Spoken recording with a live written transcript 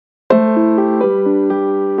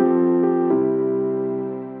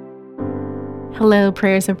Hello,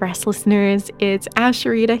 Prayers of Rest listeners. It's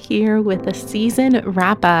Asherita here with a season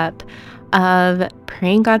wrap-up of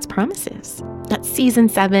Praying God's Promises. That's season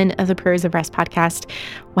 7 of the Prayers of Rest podcast.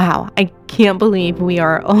 Wow, I can't believe we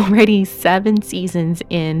are already 7 seasons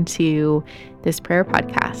into this prayer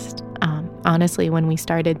podcast. Honestly, when we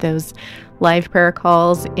started those live prayer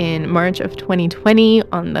calls in March of 2020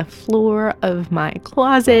 on the floor of my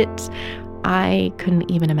closet, I couldn't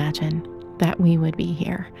even imagine that we would be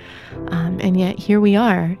here. And yet here we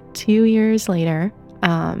are 2 years later,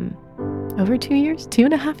 over 2 years,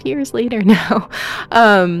 2.5 years later now,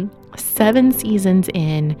 7 seasons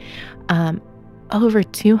in, over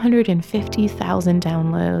 250,000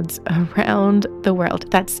 downloads around the world.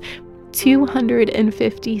 That's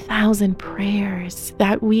 250,000 prayers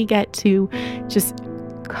that we get to just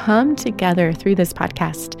come together through this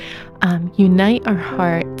podcast, unite our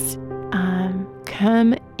hearts,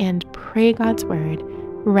 come and pray God's word,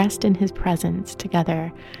 rest in his presence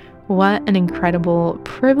together. What an incredible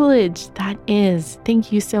privilege that is.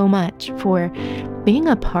 Thank you so much for being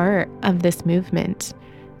a part of this movement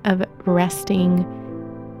of resting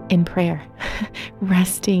in prayer,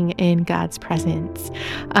 resting in God's presence.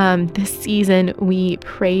 This season, we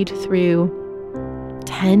prayed through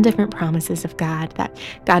 10 different promises of God, that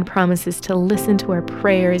God promises to listen to our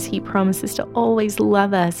prayers. He promises to always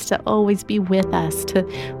love us, to always be with us, to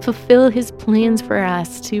fulfill his plans for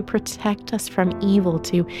us, to protect us from evil,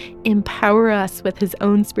 to empower us with his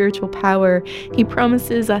own spiritual power. He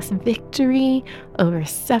promises us victory over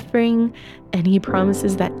suffering, and he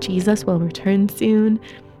promises that Jesus will return soon.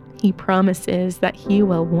 He promises that he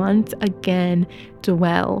will once again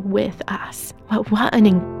dwell with us. What an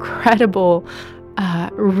incredible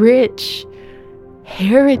rich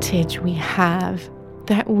heritage we have,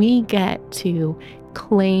 that we get to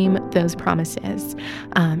claim those promises.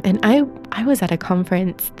 And I was at a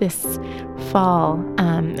conference this fall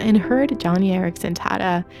and heard Joni Eareckson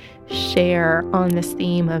Tada share on this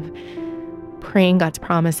theme of praying God's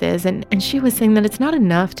promises. And she was saying that it's not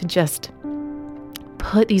enough to just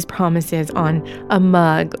put these promises on a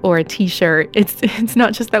mug or a t-shirt. It's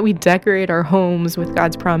not just that we decorate our homes with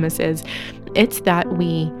God's promises. It's that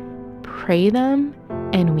we pray them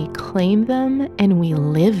and we claim them and we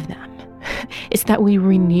live them. It's that we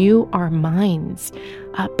renew our minds,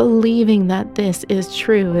 believing that this is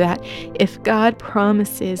true, that if God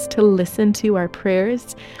promises to listen to our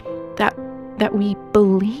prayers, that we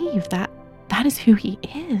believe that is who he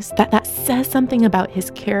is, that says something about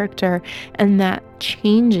his character, and that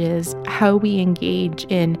changes how we engage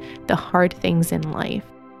in the hard things in life.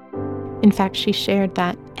 In fact, she shared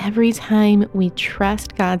that every time we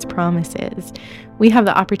trust God's promises, we have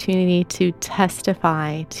the opportunity to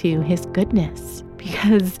testify to his goodness,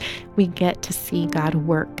 because we get to see God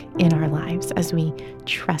work in our lives as we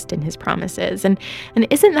trust in his promises. And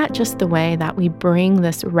isn't that just the way that we bring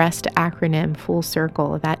this REST acronym full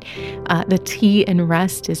circle, that the T in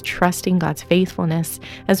rest is trusting God's faithfulness.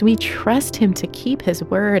 As we trust him to keep his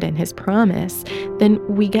word and his promise, then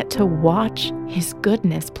we get to watch his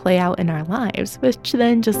goodness play out in our lives, which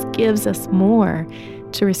then just gives us more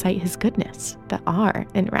to recite his goodness, the R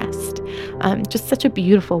in rest. Just such a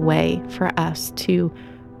beautiful way for us to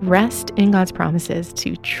rest in God's promises,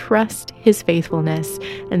 to trust his faithfulness,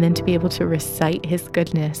 and then to be able to recite his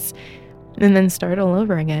goodness, and then start all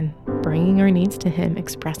over again, bringing our needs to him,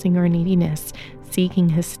 expressing our neediness, seeking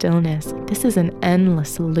his stillness. This is an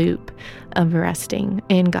endless loop of resting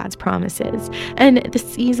in God's promises. And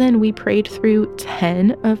this season we prayed through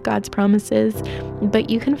 10 of God's promises, but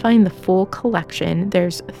you can find the full collection.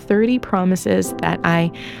 There's 30 promises that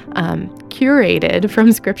I curated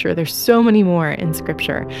from scripture. There's so many more in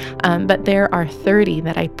scripture, but there are 30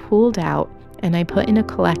 that I pulled out and I put in a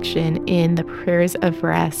collection in the Prayers of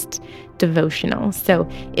Rest devotional. So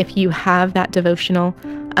if you have that devotional,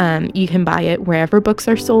 you can buy it wherever books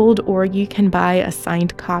are sold, or you can buy a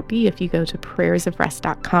signed copy if you go to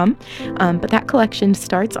prayersofrest.com. But that collection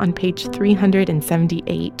starts on page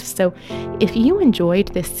 378. So if you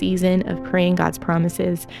enjoyed this season of praying God's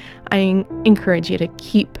promises, I encourage you to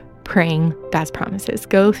keep praying God's promises.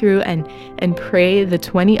 Go through and pray the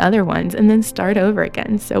 20 other ones and then start over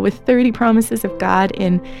again. So with 30 promises of God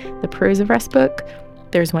in the Prayers of Rest book,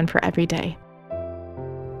 there's one for every day.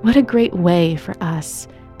 What a great way for us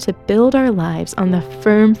to build our lives on the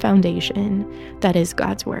firm foundation that is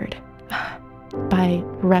God's word, by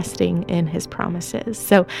resting in his promises.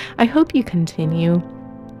 So I hope you continue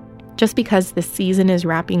Just because the season is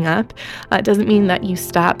wrapping up doesn't mean that you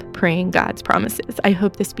stop praying God's promises. I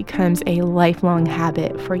hope this becomes a lifelong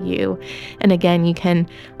habit for you. And again, you can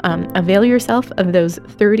avail yourself of those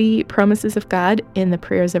 30 promises of God in the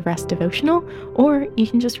Prayers of Rest devotional, or you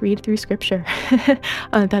can just read through scripture.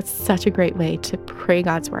 That's such a great way to pray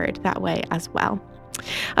God's word that way as well.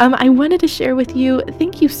 I wanted to share with you,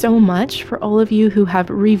 thank you so much for all of you who have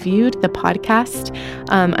reviewed the podcast.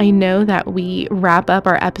 I know that we wrap up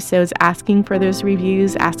our episodes asking for those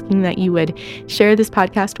reviews, asking that you would share this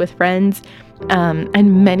podcast with friends.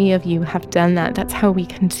 And many of you have done that. That's how we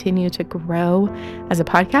continue to grow as a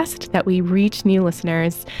podcast, that we reach new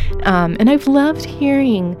listeners. And I've loved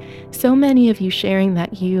hearing so many of you sharing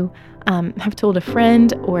that you have told a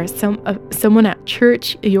friend or someone at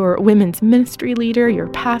church, your women's ministry leader, your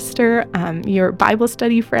pastor, your Bible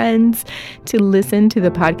study friends, to listen to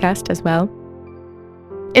the podcast as well.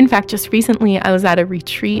 In fact, just recently, I was at a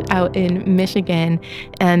retreat out in Michigan,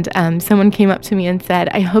 and someone came up to me and said,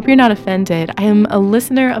 "I hope you're not offended. I am a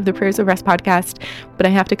listener of the Prayers of Rest podcast, but I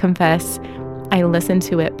have to confess, I listen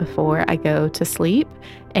to it before I go to sleep,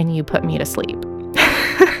 and you put me to sleep."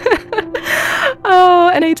 Oh,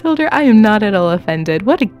 and I told her I am not at all offended.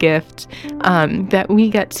 What a gift that we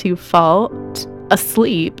get to fall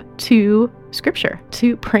asleep to scripture,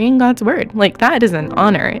 to praying God's word. Like, that is an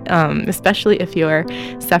honor, especially if you're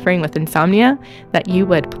suffering with insomnia, that you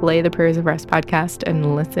would play the Prayers of Rest podcast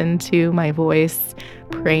and listen to my voice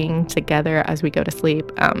praying together as we go to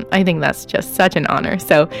sleep. I think that's just such an honor.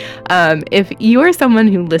 So if you are someone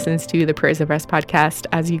who listens to the Prayers of Rest podcast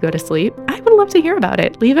as you go to sleep, I would love to hear about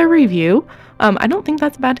it. Leave a review. I don't think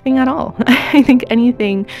that's a bad thing at all. I think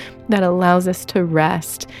anything that allows us to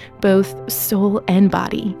rest, both soul and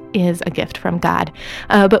body, is a gift from God.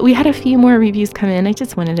 But we had a few more reviews come in. I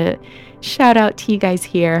just wanted to shout out to you guys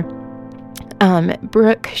here.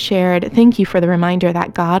 Brooke shared, "Thank you for the reminder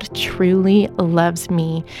that God truly loves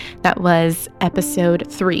me." That was episode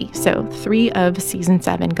 3. So 3 of season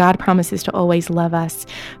 7. God promises to always love us.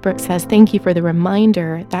 Brooke says, "Thank you for the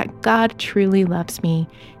reminder that God truly loves me.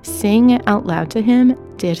 Saying it out loud to him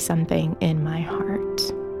did something in my heart."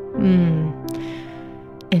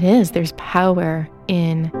 It is. There's power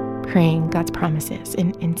in praying God's promises,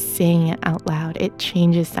 in saying it out loud. It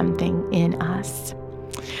changes something in us.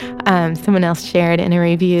 Someone else shared in a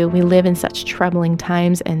review, "We live in such troubling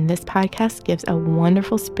times, and this podcast gives a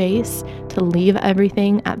wonderful space to leave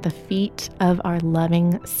everything at the feet of our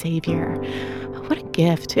loving Savior." What a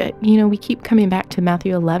gift. We keep coming back to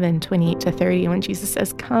Matthew 11:28-30, when Jesus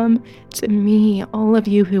says, "Come to me, all of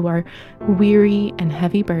you who are weary and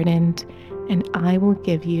heavy burdened, and I will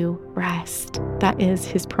give you rest." That is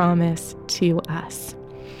his promise to us.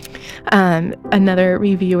 Another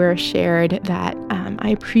reviewer shared that I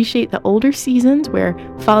appreciate the older seasons where,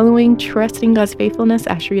 following trusting God's faithfulness,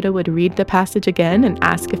 Ashrita would read the passage again and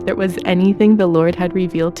ask if there was anything the Lord had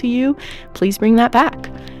revealed to you. Please bring that back.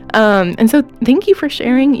 And so thank you for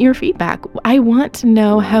sharing your feedback. I want to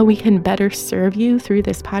know how we can better serve you through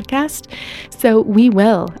this podcast. So we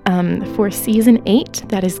will, for season 8,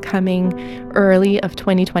 that is coming early of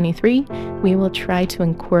 2023, we will try to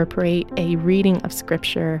incorporate a reading of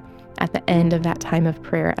scripture at the end of that time of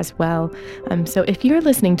prayer as well. So if you're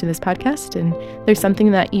listening to this podcast and there's something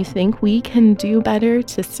that you think we can do better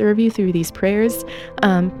to serve you through these prayers,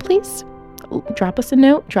 please drop us a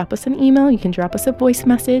note, drop us an email. You can drop us a voice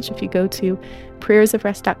message. If you go to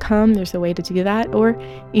prayersofrest.com, there's a way to do that, or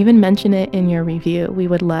even mention it in your review. We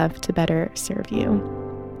would love to better serve you.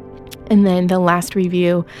 And then the last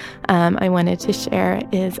review I wanted to share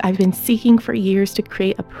is, "I've been seeking for years to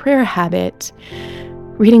create a prayer habit.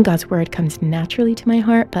 Reading God's word comes naturally to my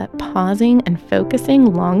heart, but pausing and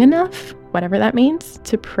focusing long enough, whatever that means,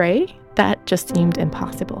 to pray, that just seemed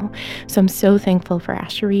impossible." So I'm so thankful for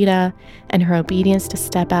Ashrita and her obedience to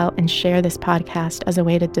step out and share this podcast as a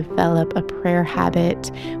way to develop a prayer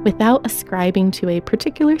habit without ascribing to a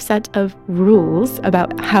particular set of rules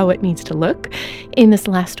about how it needs to look. In this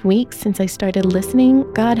last week, since I started listening,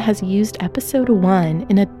 God has used episode 1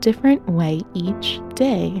 in a different way each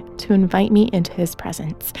day to invite me into his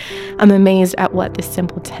presence. I'm amazed at what this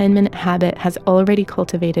simple 10-minute habit has already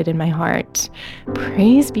cultivated in my heart.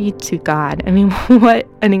 Praise be to God. I mean, what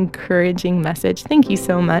an encouraging message. Thank you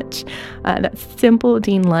so much. That's Simple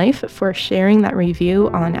Dean Life for sharing that review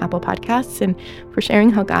on Apple Podcasts and for sharing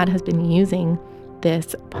how God has been using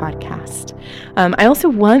this podcast. I also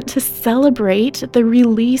want to celebrate the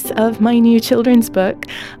release of my new children's book,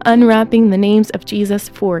 Unwrapping the Names of Jesus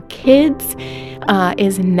for Kids,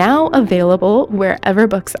 is now available wherever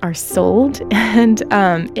books are sold. And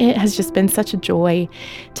it has just been such a joy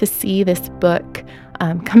to see this book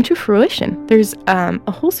come to fruition. There's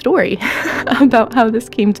a whole story about how this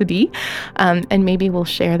came to be, and maybe we'll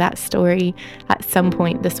share that story at some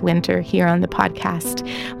point this winter here on the podcast.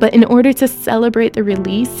 But in order to celebrate the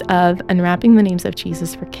release of Unwrapping the Names of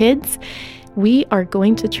Jesus for Kids, we are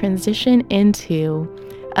going to transition into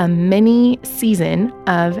a mini season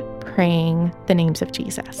of praying the names of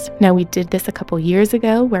Jesus. Now, we did this a couple years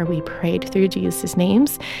ago where we prayed through Jesus'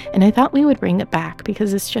 names, and I thought we would bring it back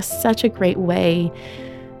because it's just such a great way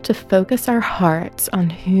to focus our hearts on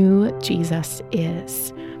who Jesus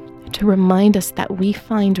is, to remind us that we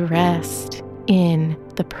find rest in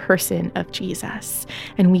the person of Jesus,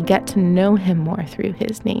 and we get to know him more through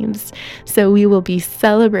his names. So we will be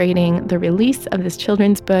celebrating the release of this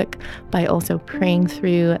children's book by also praying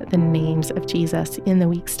through the names of Jesus in the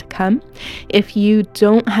weeks to come. If you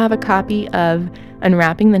don't have a copy of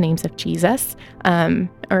Unwrapping the Names of Jesus,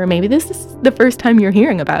 or maybe this is the first time you're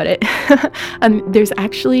hearing about it, there's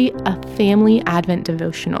actually a family Advent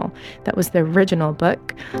devotional that was the original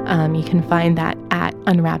book. You can find that at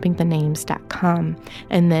unwrappingthenames.com.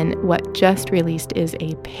 And then what just released is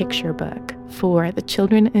a picture book for the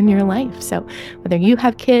children in your life. So whether you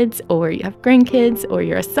have kids or you have grandkids, or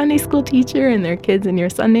you're a Sunday school teacher and there are kids in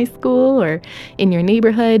your Sunday school or in your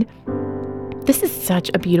neighborhood, this is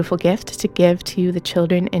such a beautiful gift to give to the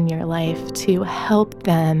children in your life to help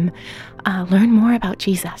them learn more about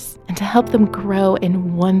Jesus and to help them grow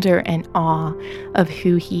in wonder and awe of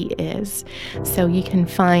who he is. So you can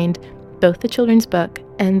find both the children's book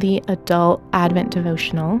and the adult Advent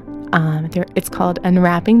devotional. It's called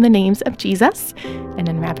Unwrapping the Names of Jesus and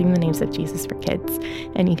Unwrapping the Names of Jesus for Kids.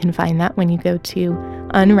 And you can find that when you go to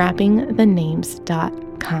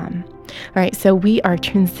unwrappingthenames.com. All right, so we are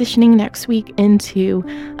transitioning next week into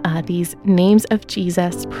these names of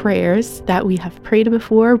Jesus prayers that we have prayed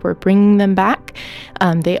before. We're bringing them back.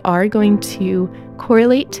 They are going to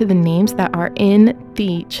correlate to the names that are in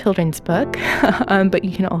the children's book, but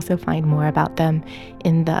you can also find more about them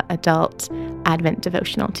in the adult Advent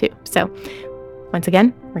devotional too. So once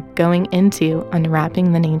again, we're going into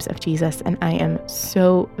Unwrapping the Names of Jesus, and I am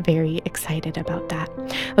so very excited about that.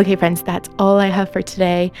 Okay, friends, that's all I have for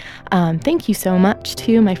today. Thank you so much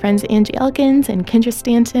to my friends Angie Elkins and Kendra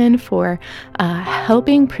Stanton for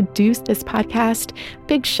helping produce this podcast.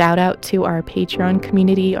 Big shout out to our Patreon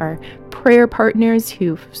community, our prayer partners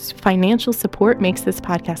whose financial support makes this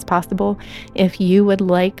podcast possible. If you would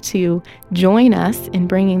like to join us in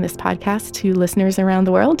bringing this podcast to listeners around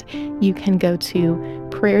the world, you can go to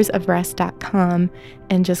prayersofrest.com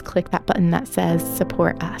and just click that button that says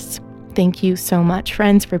support us. Thank you so much,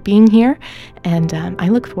 friends, for being here. And I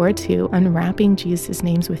look forward to unwrapping Jesus'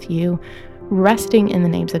 names with you, resting in the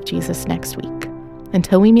names of Jesus next week.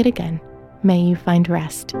 Until we meet again, may you find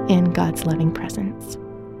rest in God's loving presence.